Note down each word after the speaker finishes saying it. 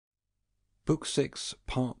Book 6,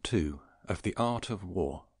 Part 2 of The Art of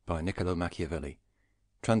War by Niccolò Machiavelli,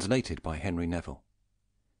 translated by Henry Neville.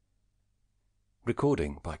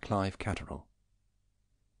 Recording by Clive Catterall.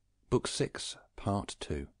 Book 6, Part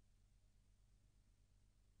 2.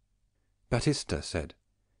 Battista said,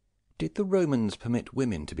 "Did the Romans permit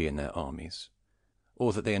women to be in their armies,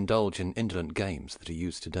 or that they indulge in indolent games that are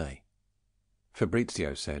used today?"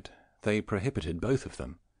 Fabrizio said, "They prohibited both of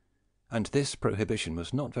them, and this prohibition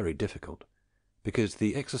was not very difficult, because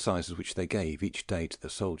the exercises which they gave each day to the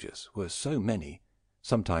soldiers were so many,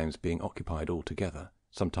 sometimes being occupied all together,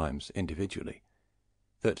 sometimes individually,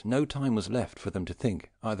 that no time was left for them to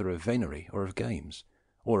think either of venery or of games,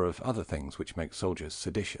 or of other things which make soldiers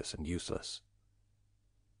seditious and useless."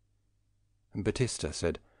 Battista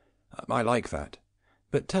said, "I like that.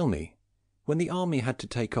 But tell me, when the army had to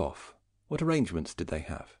take off, what arrangements did they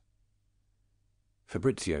have?"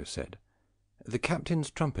 Fabrizio said, "The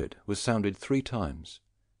captain's trumpet was sounded 3 times.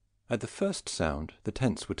 At the first sound the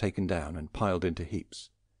tents were taken down and piled into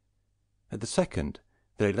heaps. At the second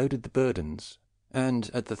they loaded the burdens,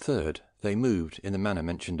 and at the third they moved in the manner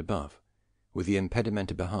mentioned above, with the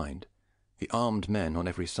impedimenta behind, the armed men on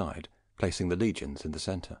every side, placing the legions in the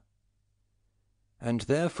centre. And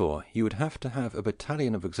therefore you would have to have a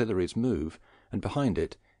battalion of auxiliaries move, and behind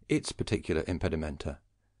it its particular impedimenta,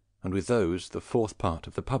 and with those the 4th part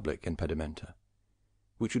of the public impedimenta,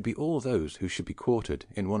 which would be all those who should be quartered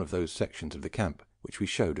in one of those sections of the camp which we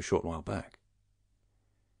showed a short while back.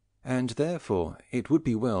 And therefore it would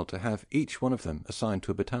be well to have each one of them assigned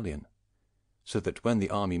to a battalion, so that when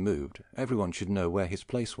the army moved every one should know where his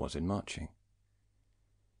place was in marching.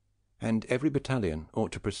 And every battalion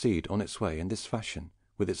ought to proceed on its way in this fashion,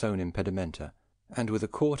 with its own impedimenta, and with a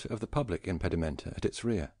quarter of the public impedimenta at its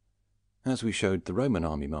rear, as we showed the Roman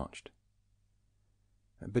army marched."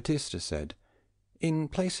 Battista said, "In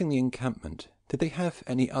placing the encampment, did they have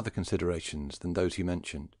any other considerations than those you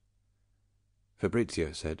mentioned?"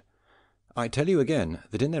 Fabrizio said, "I tell you again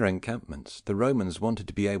that in their encampments the Romans wanted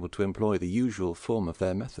to be able to employ the usual form of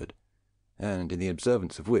their method, and in the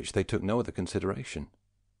observance of which they took no other consideration.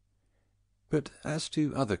 But as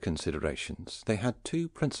to other considerations, they had 2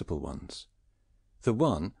 principal ones: the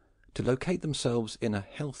one, to locate themselves in a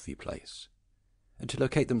healthy place, and to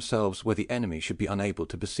locate themselves where the enemy should be unable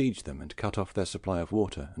to besiege them and cut off their supply of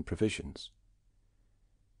water and provisions.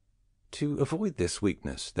 To avoid this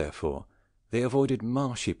weakness, therefore, they avoided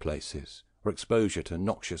marshy places or exposure to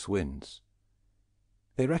noxious winds.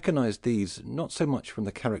 They recognized these not so much from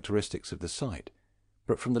the characteristics of the site,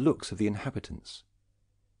 but from the looks of the inhabitants,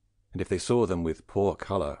 and if they saw them with poor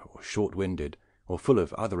colour, or short-winded, or full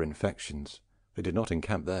of other infections, they did not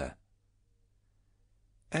encamp there.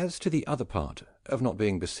 As to the other part, of not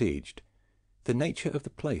being besieged, the nature of the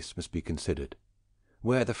place must be considered,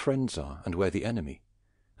 where the friends are and where the enemy,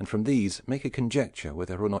 and from these make a conjecture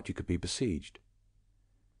whether or not you could be besieged.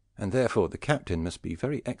 And therefore the captain must be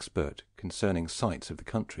very expert concerning sites of the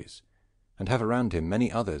countries, and have around him many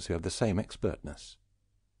others who have the same expertness.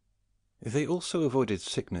 They also avoided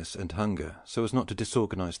sickness and hunger, so as not to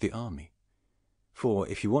disorganize the army. For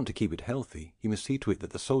if you want to keep it healthy, you must see to it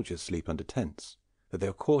that the soldiers sleep under tents, that they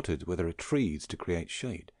are quartered where there are trees to create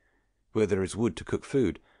shade, where there is wood to cook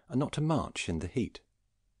food, and not to march in the heat.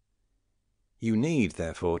 You need,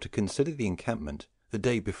 therefore, to consider the encampment the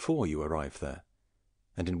day before you arrive there,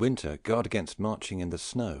 and in winter guard against marching in the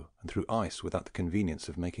snow and through ice without the convenience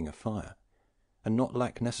of making a fire, and not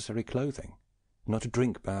lack necessary clothing, and not to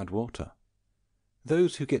drink bad water.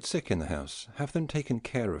 Those who get sick in the house, have them taken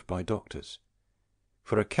care of by doctors,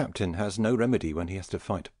 for a captain has no remedy when he has to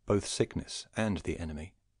fight both sickness and the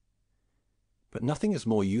enemy. But nothing is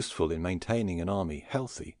more useful in maintaining an army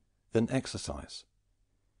healthy than exercise,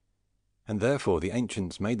 and therefore the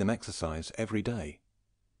ancients made them exercise every day,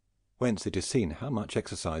 whence it is seen how much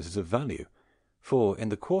exercise is of value, for in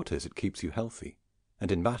the quarters it keeps you healthy,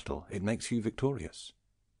 and in battle it makes you victorious.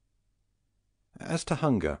 As to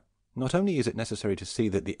hunger, not only is it necessary to see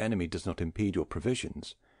that the enemy does not impede your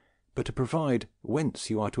provisions, but to provide whence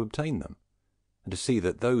you are to obtain them, and to see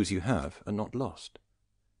that those you have are not lost.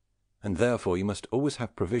 And therefore you must always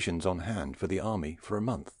have provisions on hand for the army for a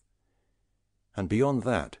month, and beyond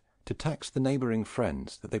that to tax the neighbouring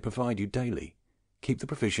friends that they provide you daily, keep the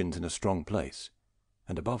provisions in a strong place,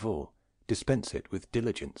 and above all dispense it with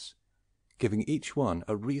diligence, giving each one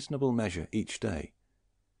a reasonable measure each day,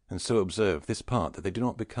 and so observe this part that they do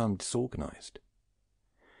not become disorganized.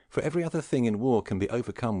 For every other thing in war can be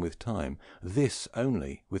overcome with time, this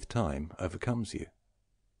only with time overcomes you.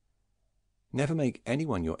 Never make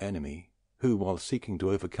anyone your enemy who, while seeking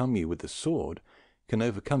to overcome you with the sword, can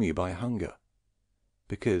overcome you by hunger.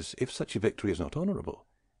 because if such a victory is not honourable,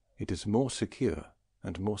 it is more secure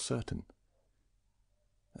and more certain.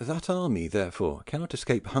 That army, therefore, cannot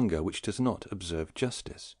escape hunger which does not observe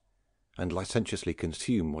justice, and licentiously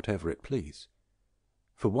consume whatever it please.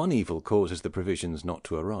 For one evil causes the provisions not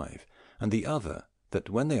to arrive, and the other, that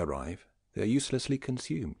when they arrive, they are uselessly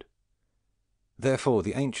consumed. Therefore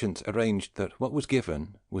the ancients arranged that what was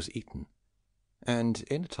given was eaten, and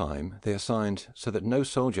in a time they assigned so that no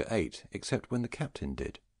soldier ate except when the captain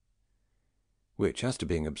did. Which, as to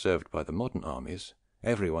being observed by the modern armies,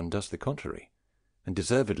 every one does the contrary, and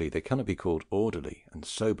deservedly they cannot be called orderly and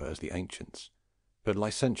sober as the ancients, but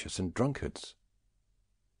licentious and drunkards.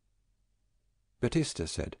 Batista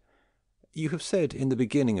said, "You have said in the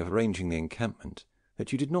beginning of arranging the encampment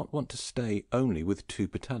that you did not want to stay only with 2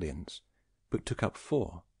 battalions, but took up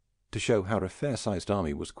 4, to show how a fair-sized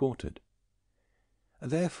army was quartered.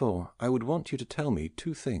 Therefore I would want you to tell me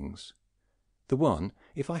 2 things. The one,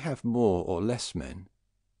 if I have more or less men,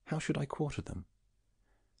 how should I quarter them?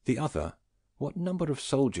 The other, what number of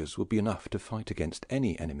soldiers will be enough to fight against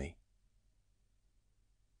any enemy?"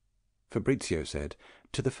 Fabrizio said,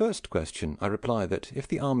 "To the first question I reply that if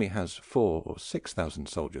the army has 4,000 or 6,000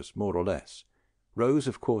 soldiers, more or less, rows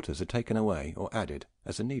of quarters are taken away or added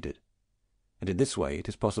as are needed, and in this way it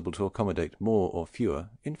is possible to accommodate more or fewer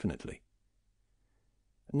infinitely.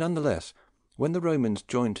 None the less, when the Romans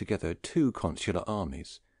joined together 2 consular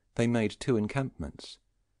armies, they made 2 encampments,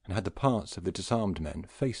 and had the parts of the disarmed men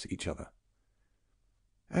face each other.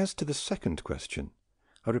 As to the second question,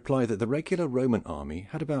 I reply that the regular Roman army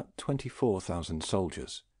had about 24,000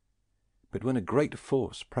 soldiers, but when a great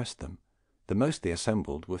force pressed them, the most they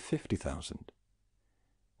assembled were 50,000.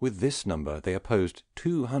 With this number they opposed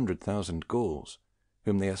 200,000 Gauls,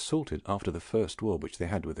 whom they assaulted after the first war which they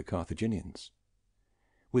had with the Carthaginians.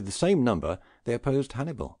 With the same number they opposed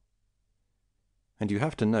Hannibal. And you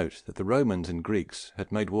have to note that the Romans and Greeks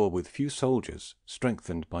had made war with few soldiers,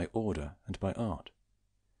 strengthened by order and by art.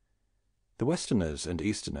 The Westerners and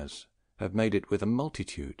Easterners have made it with a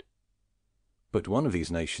multitude. But one of these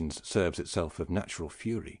nations serves itself of natural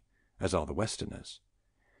fury, as are the Westerners,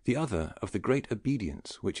 the other of the great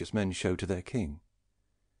obedience which its men show to their king.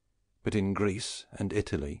 But in Greece and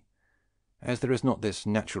Italy, as there is not this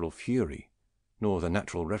natural fury, nor the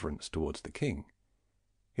natural reverence towards the king,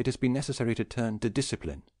 it has been necessary to turn to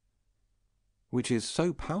discipline, which is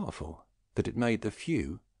so powerful that it made the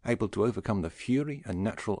few able to overcome the fury and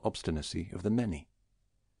natural obstinacy of the many.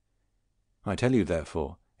 I tell you,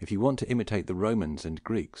 therefore, if you want to imitate the Romans and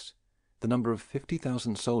Greeks, the number of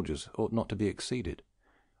 50,000 soldiers ought not to be exceeded.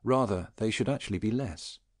 Rather, they should actually be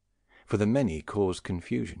less, for the many cause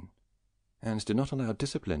confusion, and do not allow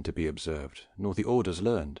discipline to be observed, nor the orders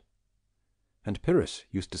learned. And Pyrrhus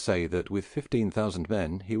used to say that with 15,000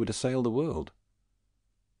 men he would assail the world.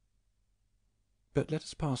 But let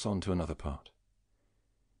us pass on to another part.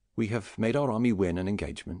 We have made our army win an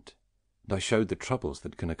engagement, and I showed the troubles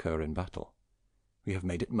that can occur in battle. We have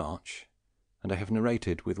made it march, and I have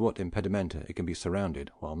narrated with what impedimenta it can be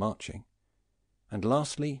surrounded while marching. And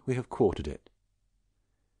lastly, we have quartered it,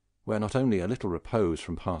 where not only a little repose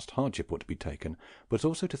from past hardship ought to be taken, but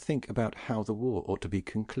also to think about how the war ought to be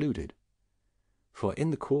concluded. For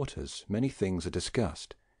in the quarters many things are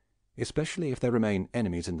discussed, especially if there remain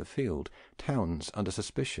enemies in the field, towns under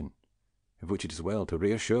suspicion, of which it is well to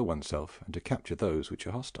reassure oneself and to capture those which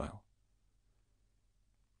are hostile.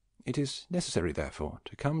 It is necessary, therefore,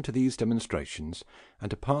 to come to these demonstrations, and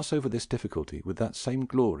to pass over this difficulty with that same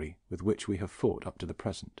glory with which we have fought up to the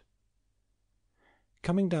present.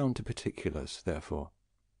 Coming down to particulars, therefore,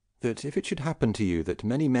 that if it should happen to you that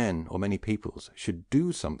many men or many peoples should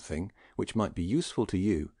do something which might be useful to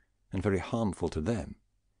you and very harmful to them,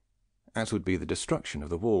 as would be the destruction of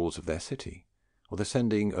the walls of their city, or the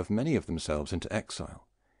sending of many of themselves into exile,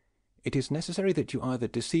 it is necessary that you either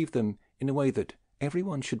deceive them in a way that every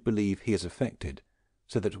one should believe he is affected,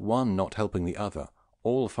 so that one not helping the other,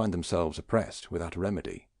 all find themselves oppressed without a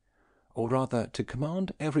remedy, or rather to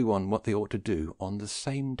command every one what they ought to do on the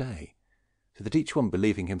same day, so that each one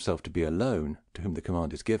believing himself to be alone to whom the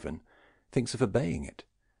command is given, thinks of obeying it,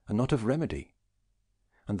 and not of remedy,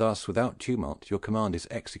 and thus without tumult your command is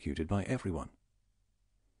executed by every one.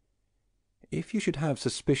 If you should have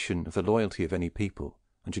suspicion of the loyalty of any people,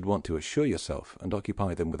 and should want to assure yourself and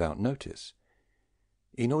occupy them without notice,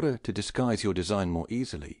 in order to disguise your design more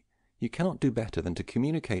easily, you cannot do better than to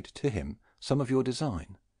communicate to him some of your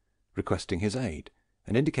design, requesting his aid,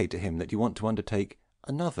 and indicate to him that you want to undertake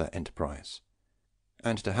another enterprise,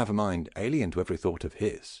 and to have a mind alien to every thought of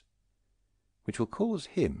his, which will cause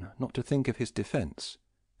him not to think of his defence,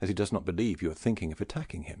 as he does not believe you are thinking of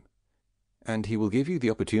attacking him, and he will give you the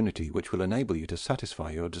opportunity which will enable you to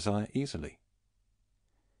satisfy your desire easily.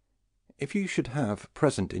 If you should have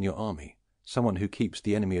present in your army someone who keeps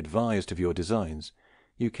the enemy advised of your designs,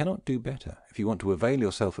 you cannot do better, if you want to avail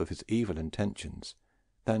yourself of his evil intentions,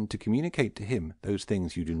 than to communicate to him those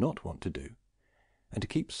things you do not want to do, and to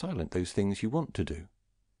keep silent those things you want to do,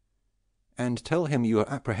 and tell him you are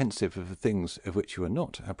apprehensive of the things of which you are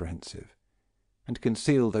not apprehensive, and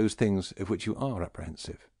conceal those things of which you are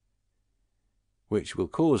apprehensive, which will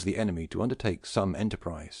cause the enemy to undertake some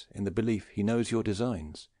enterprise in the belief he knows your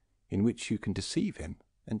designs, in which you can deceive him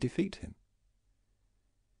and defeat him.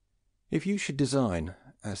 If you should design,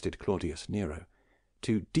 as did Claudius Nero,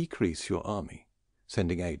 to decrease your army,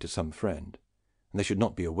 sending aid to some friend, and they should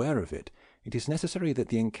not be aware of it, it is necessary that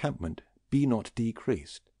the encampment be not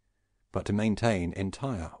decreased, but to maintain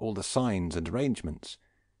entire all the signs and arrangements,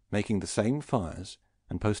 making the same fires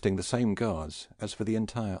and posting the same guards as for the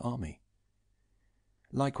entire army.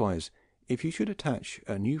 Likewise, if you should attach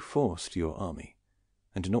a new force to your army,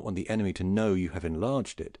 and do not want the enemy to know you have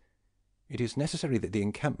enlarged it, it is necessary that the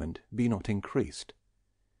encampment be not increased,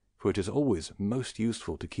 for it is always most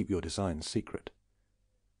useful to keep your designs secret.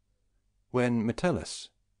 When Metellus,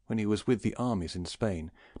 when he was with the armies in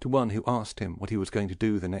Spain, to one who asked him what he was going to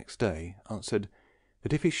do the next day, answered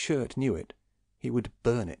that if his shirt knew it, he would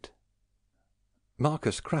burn it.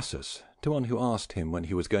 Marcus Crassus, to one who asked him when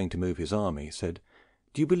he was going to move his army, said,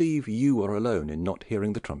 "Do you believe you are alone in not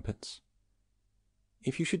hearing the trumpets?"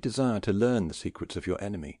 If you should desire to learn the secrets of your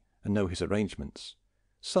enemy and know his arrangements,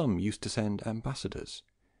 some used to send ambassadors,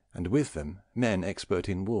 and with them men expert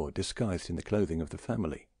in war disguised in the clothing of the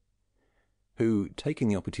family, who, taking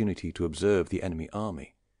the opportunity to observe the enemy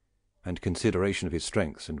army, and consideration of his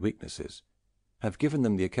strengths and weaknesses, have given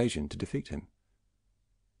them the occasion to defeat him.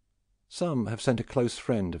 Some have sent a close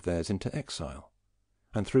friend of theirs into exile,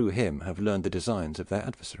 and through him have learned the designs of their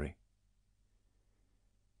adversary.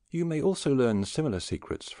 You may also learn similar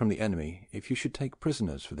secrets from the enemy if you should take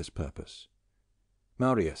prisoners for this purpose.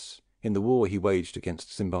 Marius, in the war he waged against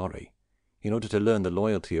Cimbari, in order to learn the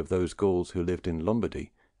loyalty of those Gauls who lived in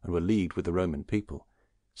Lombardy and were leagued with the Roman people,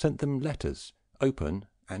 sent them letters, open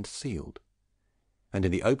and sealed, and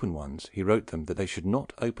in the open ones he wrote them that they should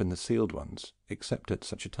not open the sealed ones except at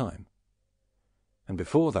such a time. And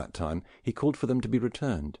before that time he called for them to be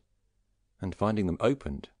returned, and finding them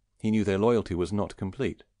opened, he knew their loyalty was not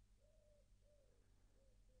complete.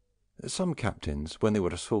 Some captains, when they were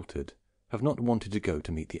assaulted, have not wanted to go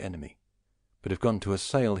to meet the enemy, but have gone to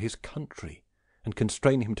assail his country and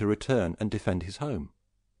constrain him to return and defend his home.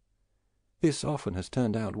 This often has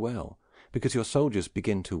turned out well, because your soldiers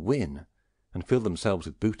begin to win and fill themselves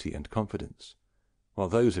with booty and confidence, while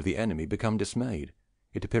those of the enemy become dismayed,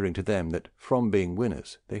 it appearing to them that from being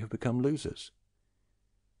winners they have become losers.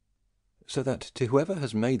 So that to whoever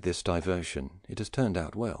has made this diversion it has turned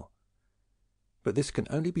out well. But this can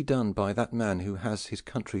only be done by that man who has his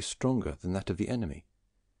country stronger than that of the enemy,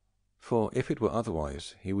 for if it were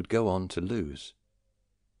otherwise he would go on to lose.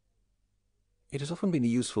 It has often been a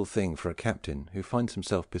useful thing for a captain who finds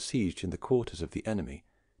himself besieged in the quarters of the enemy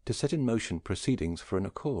to set in motion proceedings for an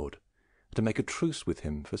accord, to make a truce with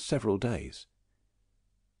him for several days,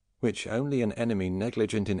 which only an enemy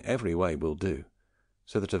negligent in every way will do,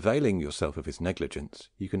 so that availing yourself of his negligence,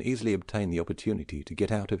 you can easily obtain the opportunity to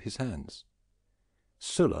get out of his hands.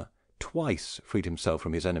 Sulla twice freed himself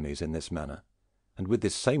from his enemies in this manner, and with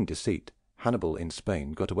this same deceit Hannibal in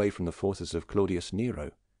Spain got away from the forces of Claudius Nero,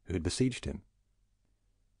 who had besieged him.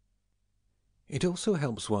 It also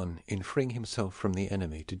helps one in freeing himself from the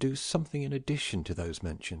enemy to do something in addition to those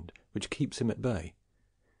mentioned, which keeps him at bay.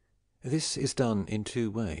 This is done in two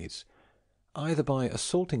ways, either by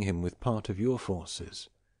assaulting him with part of your forces,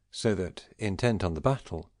 so that, intent on the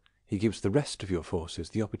battle, he gives the rest of your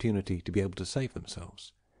forces the opportunity to be able to save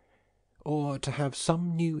themselves, or to have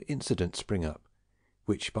some new incident spring up,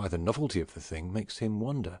 which by the novelty of the thing makes him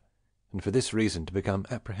wonder, and for this reason to become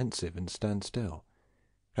apprehensive and stand still,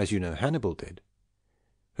 as you know Hannibal did,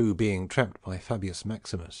 who, being trapped by Fabius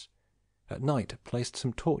Maximus, at night placed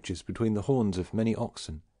some torches between the horns of many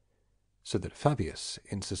oxen, so that Fabius,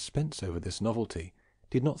 in suspense over this novelty,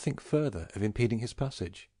 did not think further of impeding his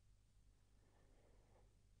passage.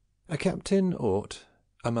 A captain ought,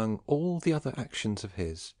 among all the other actions of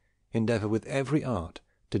his, endeavour with every art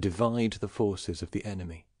to divide the forces of the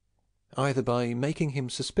enemy, either by making him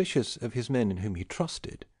suspicious of his men in whom he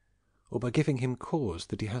trusted, or by giving him cause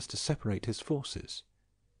that he has to separate his forces,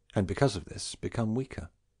 and because of this become weaker.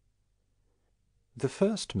 The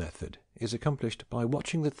first method is accomplished by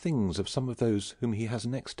watching the things of some of those whom he has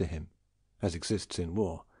next to him, as exists in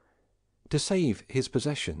war, to save his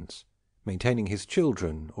possessions, maintaining his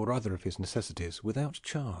children or other of his necessities without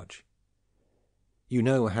charge. You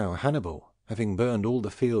know how Hannibal, having burned all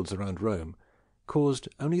the fields around Rome, caused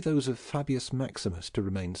only those of Fabius Maximus to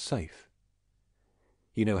remain safe.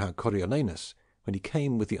 You know how Coriolanus, when he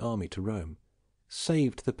came with the army to Rome,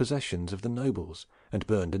 saved the possessions of the nobles and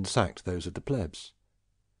burned and sacked those of the plebs.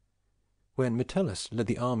 When Metellus led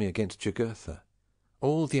the army against Jugurtha,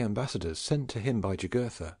 all the ambassadors sent to him by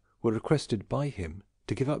Jugurtha were requested by him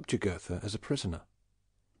to give up Jugurtha as a prisoner.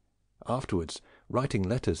 Afterwards, writing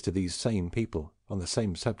letters to these same people on the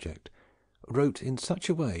same subject, wrote in such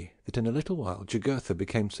a way that in a little while Jugurtha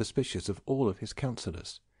became suspicious of all of his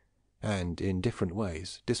counsellors, and in different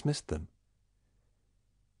ways dismissed them.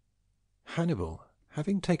 Hannibal,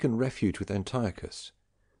 having taken refuge with Antiochus,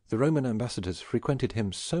 the Roman ambassadors frequented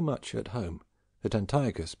him so much at home that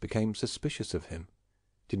Antiochus became suspicious of him,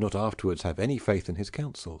 did not afterwards have any faith in his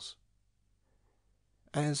counsels.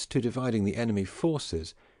 As to dividing the enemy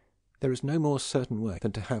forces, there is no more certain way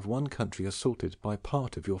than to have one country assaulted by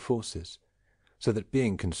part of your forces, so that,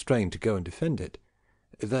 being constrained to go and defend it,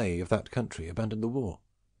 they of that country abandon the war.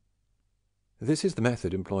 This is the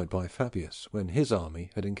method employed by Fabius when his army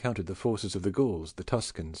had encountered the forces of the Gauls, the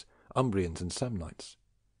Tuscans, Umbrians, and Samnites.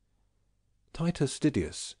 Titus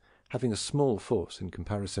Didius, having a small force in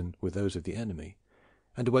comparison with those of the enemy,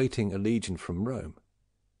 and awaiting a legion from Rome,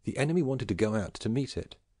 the enemy wanted to go out to meet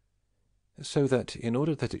it, so that, in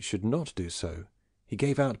order that it should not do so, he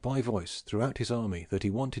gave out by voice throughout his army that he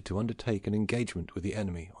wanted to undertake an engagement with the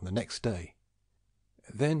enemy on the next day.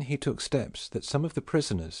 Then he took steps that some of the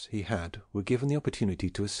prisoners he had were given the opportunity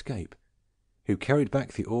to escape, who carried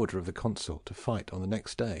back the order of the consul to fight on the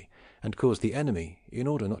next day, and caused the enemy, in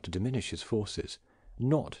order not to diminish his forces,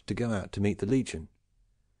 not to go out to meet the legion,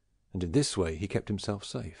 and in this way he kept himself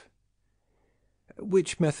safe.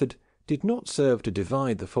 Which method did not serve to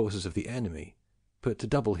divide the forces of the enemy, but to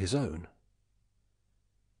double his own.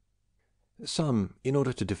 Some, in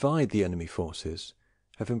order to divide the enemy forces,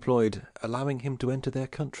 have employed allowing him to enter their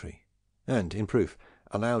country, and, in proof,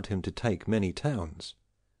 allowed him to take many towns,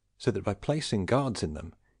 so that by placing guards in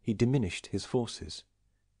them he diminished his forces,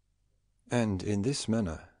 and in this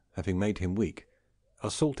manner, having made him weak,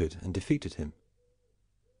 assaulted and defeated him.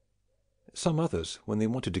 Some others, when they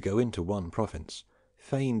wanted to go into one province,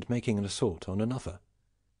 feigned making an assault on another,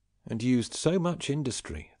 and used so much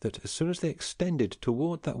industry that as soon as they extended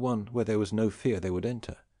toward that one where there was no fear they would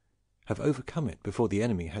enter, have overcome it before the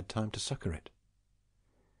enemy had time to succour it.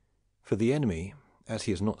 For the enemy, as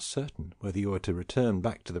he is not certain whether you are to return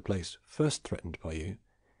back to the place first threatened by you,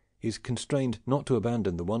 is constrained not to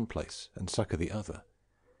abandon the one place and succour the other,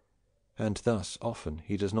 and thus often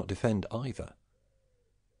he does not defend either.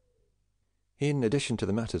 In addition to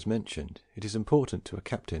the matters mentioned, it is important to a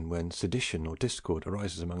captain, when sedition or discord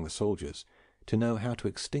arises among the soldiers, to know how to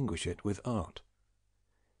extinguish it with art.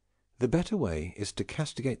 The better way is to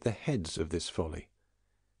castigate the heads of this folly,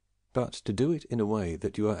 but to do it in a way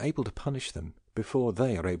that you are able to punish them before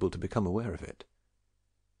they are able to become aware of it.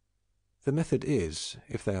 The method is,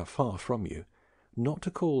 if they are far from you, not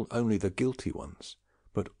to call only the guilty ones,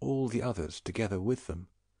 but all the others together with them,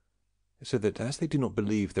 so that as they do not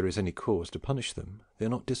believe there is any cause to punish them, they are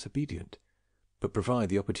not disobedient, but provide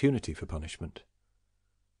the opportunity for punishment.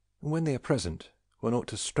 When they are present, one ought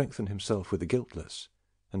to strengthen himself with the guiltless,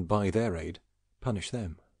 and by their aid punish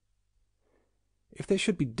them. If there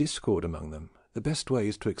should be discord among them, the best way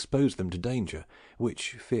is to expose them to danger,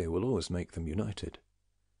 which fear will always make them united.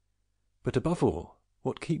 But above all,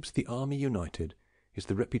 what keeps the army united is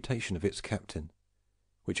the reputation of its captain,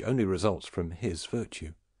 which only results from his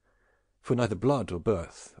virtue, for neither blood or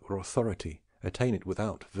birth or authority attain it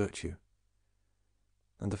without virtue.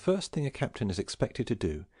 And the first thing a captain is expected to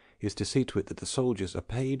do is to see to it that the soldiers are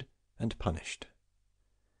paid and punished.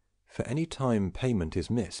 For any time payment is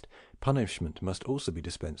missed, punishment must also be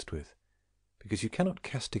dispensed with, because you cannot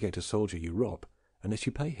castigate a soldier you rob unless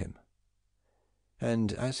you pay him.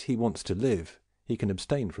 And as he wants to live, he can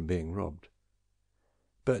abstain from being robbed.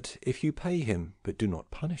 But if you pay him but do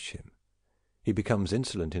not punish him, he becomes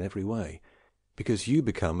insolent in every way, because you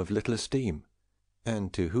become of little esteem,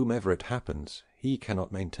 and to whomever it happens, he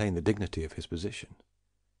cannot maintain the dignity of his position.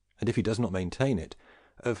 And if he does not maintain it,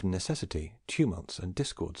 of necessity tumults and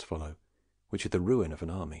discords follow, which are the ruin of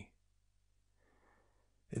an army.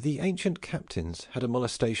 The ancient captains had a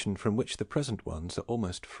molestation from which the present ones are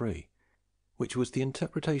almost free, which was the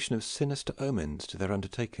interpretation of sinister omens to their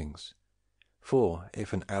undertakings. For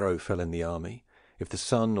if an arrow fell in the army, if the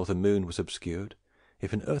sun or the moon was obscured,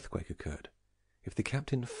 if an earthquake occurred, if the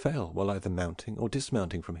captain fell while either mounting or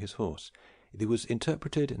dismounting from his horse, it was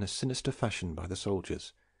interpreted in a sinister fashion by the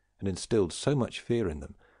soldiers, and instilled so much fear in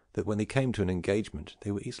them that when they came to an engagement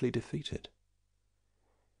they were easily defeated.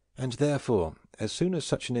 And therefore, as soon as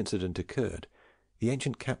such an incident occurred, the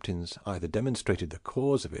ancient captains either demonstrated the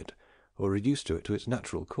cause of it, or reduced it to its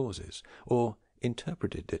natural causes, or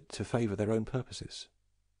interpreted it to favour their own purposes.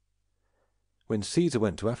 When Caesar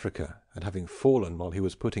went to Africa, and having fallen while he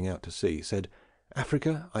was putting out to sea, said,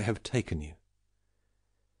 "Africa, I have taken you."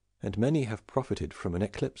 And many have profited from an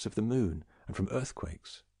eclipse of the moon and from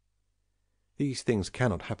earthquakes. These things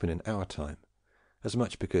cannot happen in our time, as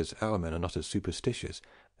much because our men are not as superstitious,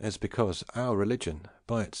 as because our religion,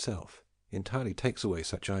 by itself, entirely takes away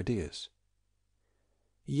such ideas.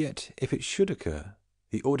 Yet, if it should occur,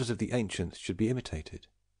 the orders of the ancients should be imitated.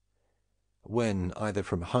 When, either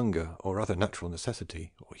from hunger or other natural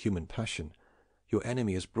necessity, or human passion, your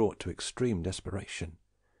enemy is brought to extreme desperation,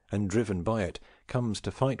 and driven by it comes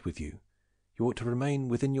to fight with you, you ought to remain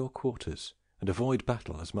within your quarters, and avoid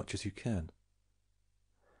battle as much as you can.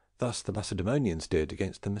 Thus the Lacedaemonians did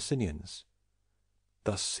against the Messenians.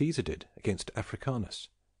 Thus Caesar did against Africanus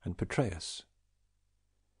and Petreius.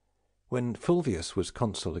 When Fulvius was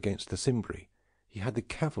consul against the Cimbri, he had the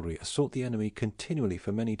cavalry assault the enemy continually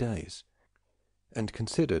for many days, and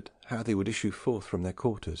considered how they would issue forth from their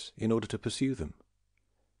quarters in order to pursue them,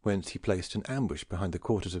 whence he placed an ambush behind the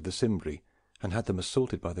quarters of the Cimbri, and had them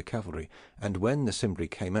assaulted by the cavalry, and when the Cimbri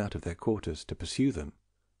came out of their quarters to pursue them,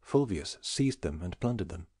 Fulvius seized them and plundered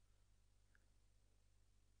them.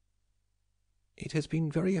 It has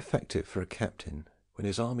been very effective for a captain, when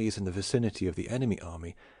his army is in the vicinity of the enemy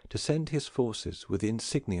army, to send his forces with the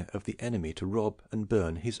insignia of the enemy to rob and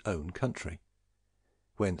burn his own country,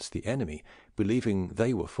 whence the enemy, believing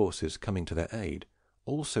they were forces coming to their aid,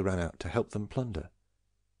 also ran out to help them plunder,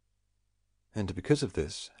 and because of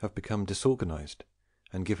this have become disorganized,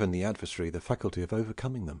 and given the adversary the faculty of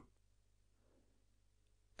overcoming them.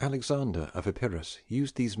 Alexander of Epirus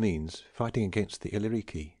used these means fighting against the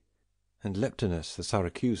Illyriki, and Leptinus the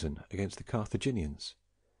Syracusan against the Carthaginians,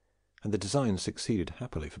 and the design succeeded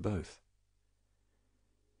happily for both.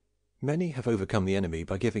 Many have overcome the enemy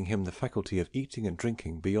by giving him the faculty of eating and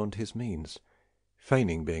drinking beyond his means,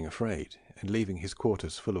 feigning being afraid, and leaving his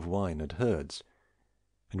quarters full of wine and herds,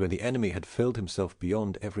 and when the enemy had filled himself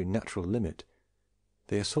beyond every natural limit,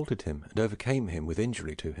 they assaulted him and overcame him with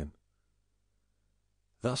injury to him.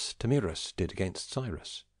 Thus Tamirus did against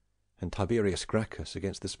Cyrus, and Tiberius Gracchus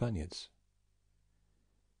against the Spaniards.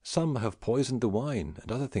 Some have poisoned the wine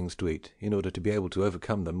and other things to eat in order to be able to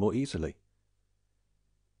overcome them more easily.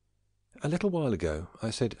 A little while ago I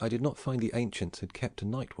said I did not find the ancients had kept a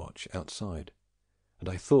night watch outside, and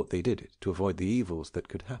I thought they did it to avoid the evils that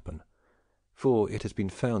could happen, for it has been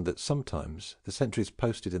found that sometimes the sentries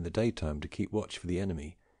posted in the daytime to keep watch for the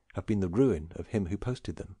enemy have been the ruin of him who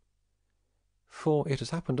posted them. For it has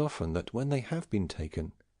happened often that when they have been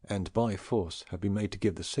taken, and by force have been made to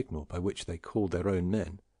give the signal by which they called their own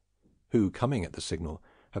men, who, coming at the signal,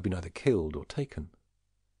 have been either killed or taken.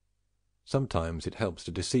 Sometimes it helps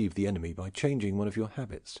to deceive the enemy by changing one of your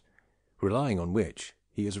habits, relying on which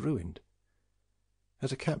he is ruined,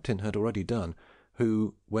 as a captain had already done,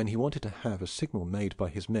 who, when he wanted to have a signal made by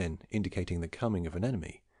his men indicating the coming of an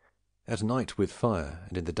enemy, at night with fire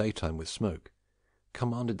and in the daytime with smoke,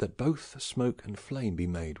 commanded that both smoke and flame be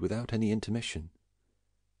made without any intermission,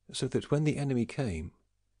 so that when the enemy came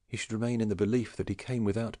he should remain in the belief that he came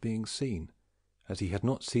without being seen, as he had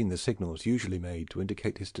not seen the signals usually made to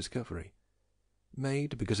indicate his discovery,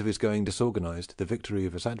 made, because of his going disorganized, the victory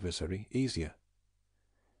of his adversary easier.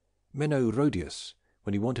 Menno Rhodius,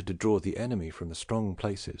 when he wanted to draw the enemy from the strong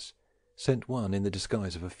places, sent one in the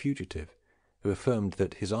disguise of a fugitive, who affirmed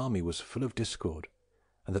that his army was full of discord,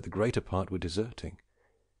 and that the greater part were deserting,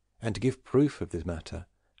 and to give proof of this matter,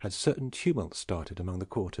 had certain tumults started among the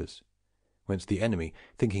quarters, whence the enemy,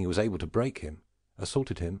 thinking he was able to break him,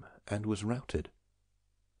 assaulted him and was routed.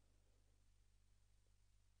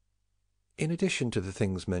 In addition to the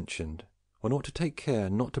things mentioned, one ought to take care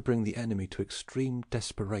not to bring the enemy to extreme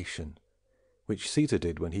desperation, which Caesar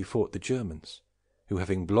did when he fought the Germans, who,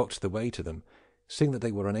 having blocked the way to them, seeing that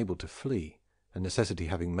they were unable to flee, and necessity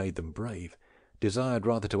having made them brave, desired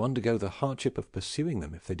rather to undergo the hardship of pursuing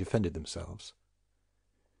them if they defended themselves.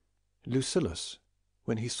 Lucilius,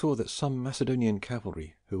 when he saw that some Macedonian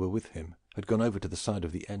cavalry who were with him had gone over to the side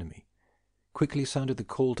of the enemy, quickly sounded the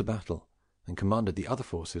call to battle, and commanded the other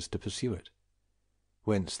forces to pursue it,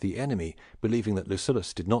 whence the enemy, believing that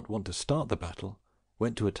Lucilius did not want to start the battle,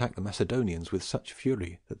 went to attack the Macedonians with such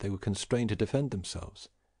fury that they were constrained to defend themselves,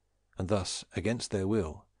 and thus, against their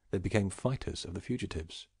will, they became fighters of the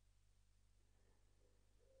fugitives.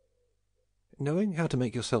 Knowing how to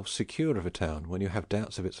make yourself secure of a town when you have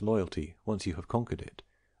doubts of its loyalty once you have conquered it,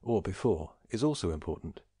 or before, is also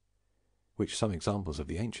important, which some examples of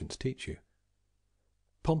the ancients teach you.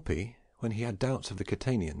 Pompey, when he had doubts of the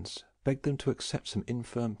Catanians, begged them to accept some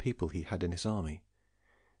infirm people he had in his army,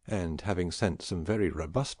 and, having sent some very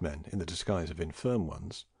robust men in the disguise of infirm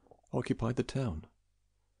ones, occupied the town.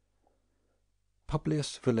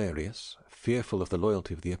 Publius Valerius, fearful of the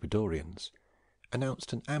loyalty of the Epidaurians,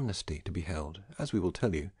 announced an amnesty to be held, as we will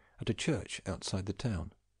tell you, at a church outside the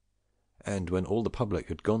town, and when all the public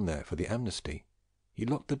had gone there for the amnesty, he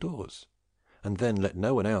locked the doors, and then let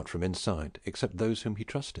no one out from inside except those whom he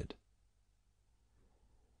trusted.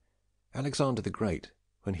 Alexander the Great,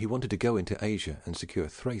 when he wanted to go into Asia and secure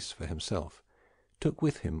Thrace for himself, took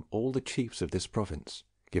with him all the chiefs of this province,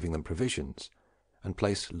 giving them provisions, and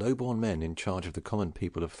placed low-born men in charge of the common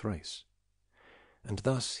people of Thrace. And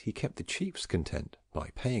thus he kept the chiefs content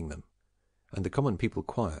by paying them, and the common people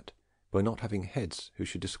quiet by not having heads who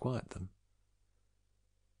should disquiet them.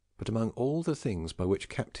 But among all the things by which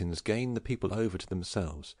captains gain the people over to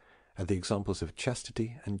themselves are the examples of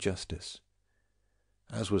chastity and justice,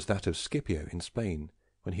 as was that of Scipio in Spain,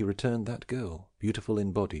 when he returned that girl, beautiful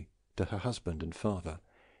in body, to her husband and father,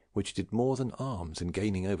 which did more than arms in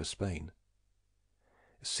gaining over Spain.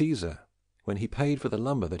 Caesar, when he paid for the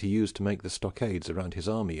lumber that he used to make the stockades around his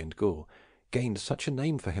army in Gaul, gained such a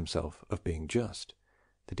name for himself of being just,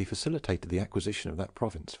 that he facilitated the acquisition of that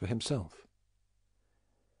province for himself.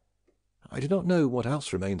 I do not know what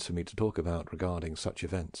else remains for me to talk about regarding such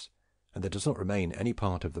events, and there does not remain any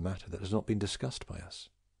part of the matter that has not been discussed by us.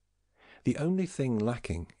 The only thing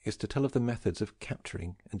lacking is to tell of the methods of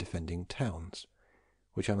capturing and defending towns,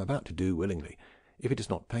 which I am about to do willingly, if it is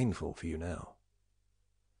not painful for you now.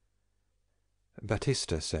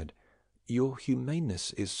 Batista said, "Your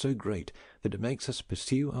humaneness is so great that it makes us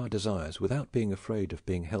pursue our desires without being afraid of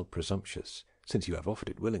being held presumptuous, since you have offered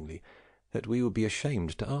it willingly, that we would be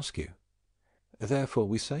ashamed to ask you. Therefore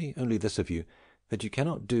we say only this of you, that you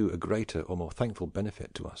cannot do a greater or more thankful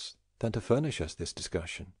benefit to us than to furnish us this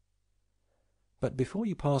discussion. But before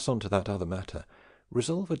you pass on to that other matter,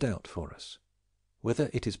 resolve a doubt for us, whether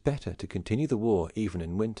it is better to continue the war even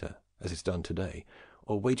in winter, as is done today,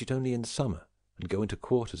 or wage it only in summer, and go into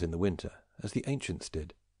quarters in the winter, as the ancients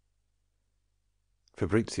did."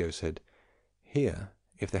 Fabrizio said, "Here,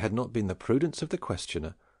 if there had not been the prudence of the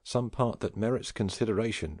questioner, some part that merits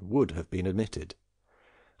consideration would have been omitted.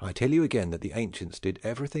 I tell you again that the ancients did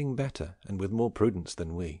everything better and with more prudence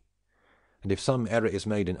than we, and if some error is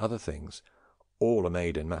made in other things, all are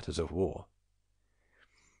made in matters of war.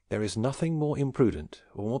 There is nothing more imprudent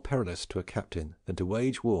or more perilous to a captain than to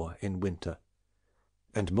wage war in winter,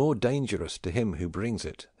 and more dangerous to him who brings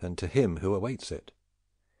it than to him who awaits it.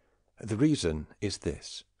 The reason is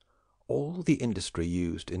this: all the industry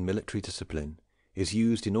used in military discipline is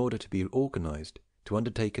used in order to be organized to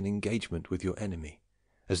undertake an engagement with your enemy,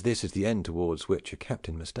 as this is the end towards which a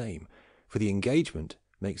captain must aim, for the engagement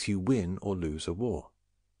makes you win or lose a war.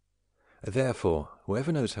 Therefore,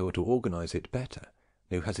 whoever knows how to organize it better,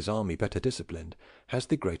 who has his army better disciplined, has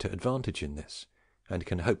the greater advantage in this, and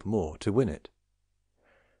can hope more to win it.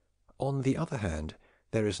 On the other hand,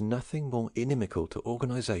 there is nothing more inimical to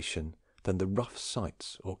organization than the rough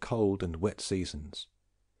sights or cold and wet seasons.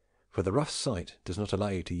 For the rough sight does not allow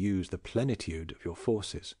you to use the plenitude of your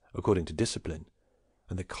forces according to discipline,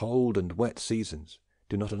 and the cold and wet seasons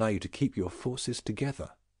do not allow you to keep your forces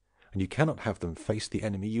together, and you cannot have them face the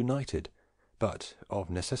enemy united, but, of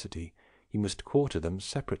necessity, you must quarter them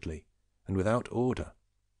separately and without order,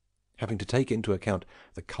 having to take into account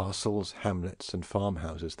the castles, hamlets, and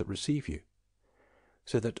farmhouses that receive you,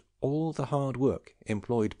 so that all the hard work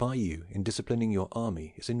employed by you in disciplining your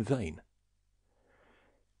army is in vain.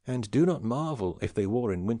 And do not marvel if they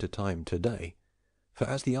war in winter time today, for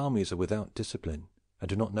as the armies are without discipline, and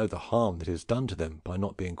do not know the harm that is done to them by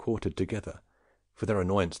not being quartered together, for their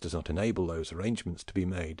annoyance does not enable those arrangements to be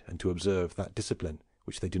made and to observe that discipline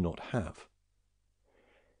which they do not have.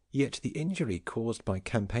 Yet the injury caused by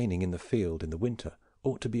campaigning in the field in the winter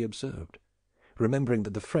ought to be observed, remembering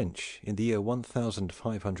that the French in the year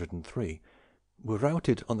 1503 were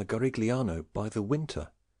routed on the Garigliano by the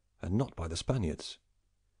winter, and not by the Spaniards.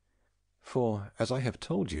 For, as I have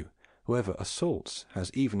told you, whoever assaults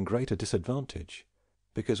has even greater disadvantage,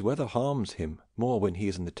 because weather harms him more when he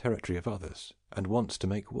is in the territory of others and wants to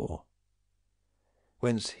make war.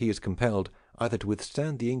 Whence he is compelled either to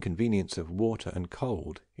withstand the inconvenience of water and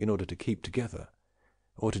cold in order to keep together,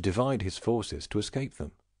 or to divide his forces to escape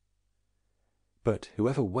them. But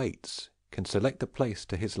whoever waits can select the place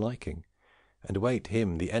to his liking, and await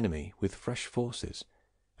him, the enemy, with fresh forces,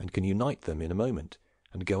 and can unite them in a moment,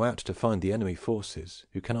 and go out to find the enemy forces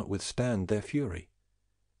who cannot withstand their fury.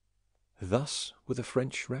 Thus were the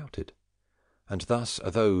French routed, and thus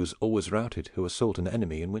are those always routed who assault an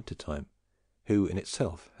enemy in winter time, who in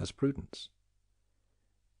itself has prudence.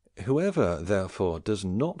 Whoever, therefore, does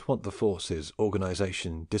not want the forces,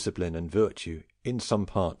 organization, discipline, and virtue in some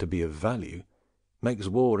part to be of value, makes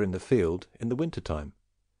war in the field in the winter time.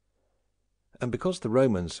 And because the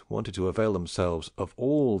Romans wanted to avail themselves of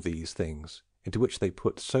all these things, into which they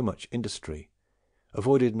put so much industry,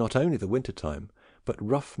 avoided not only the winter time, but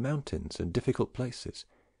rough mountains and difficult places,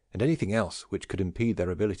 and anything else which could impede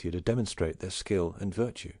their ability to demonstrate their skill and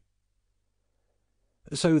virtue.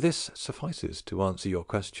 So this suffices to answer your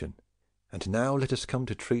question. And now let us come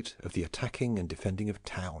to treat of the attacking and defending of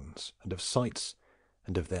towns, and of sites,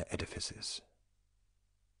 and of their edifices.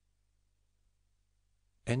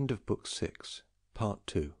 End of Book 6, Part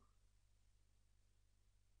 2.